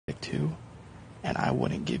to, and I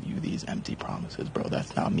wouldn't give you these empty promises, bro.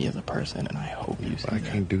 That's not me as a person, and I hope you see that. I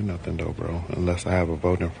can't do nothing, though, bro, unless I have a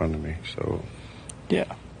vote in front of me, so...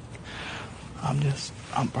 Yeah.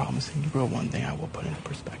 I'm promising you, bro, one thing I will put into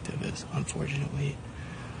perspective is, unfortunately,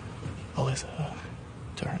 Alyssa,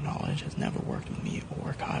 to her knowledge, has never worked with me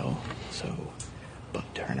or Kyle, but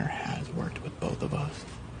Turner has worked with both of us.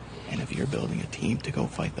 And if you're building a team to go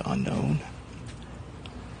fight the unknown,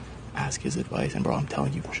 ask his advice. And bro, I'm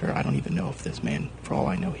telling you for sure, I don't even know if this man, for all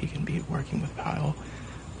I know, he can be working with Kyle.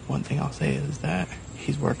 One thing I'll say is that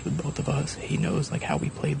he's worked with both of us. He knows like how we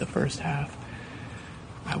played the first half.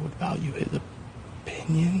 I would value his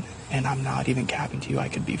opinion, and I'm not even capping to you. I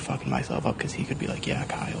could be fucking myself up because he could be like, yeah,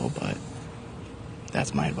 Kyle, but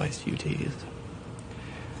that's my advice to you, T, is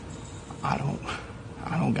I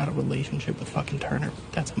don't got a relationship with fucking Turner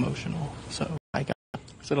that's emotional. So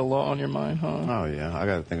is it a lot on your mind, huh? Oh, yeah. I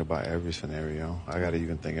got to think about every scenario. I got to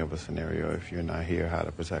even think of a scenario if you're not here, how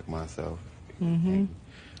to protect myself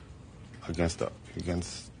against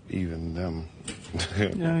even them.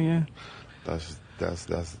 Yeah. That's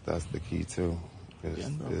the key too.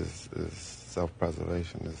 Is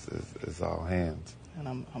self-preservation. Is all hands. And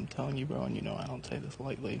I'm telling you, bro, and you know I don't say this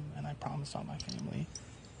lightly, and I promise on my family,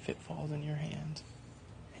 if it falls in your hands,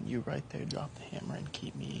 and you right there drop the hammer and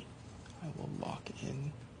keep me, I will lock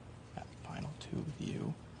in that final two with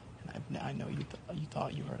you. And I know you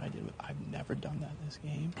thought you heard I did, but I've never done that this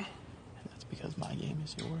game, and that's because my game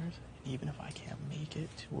is yours. And even if I can't make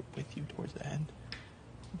it with you towards the end,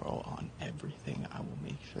 bro, on everything, I will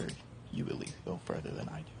make sure you at least go further than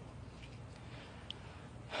I do.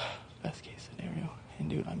 Best case scenario. And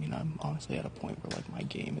dude, I mean, I'm honestly at a point where like my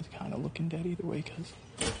game is kind of looking dead either way, because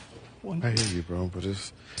I hear you, bro, but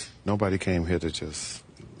nobody came here to just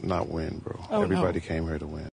not win, bro. Oh, Everybody no. came here to win.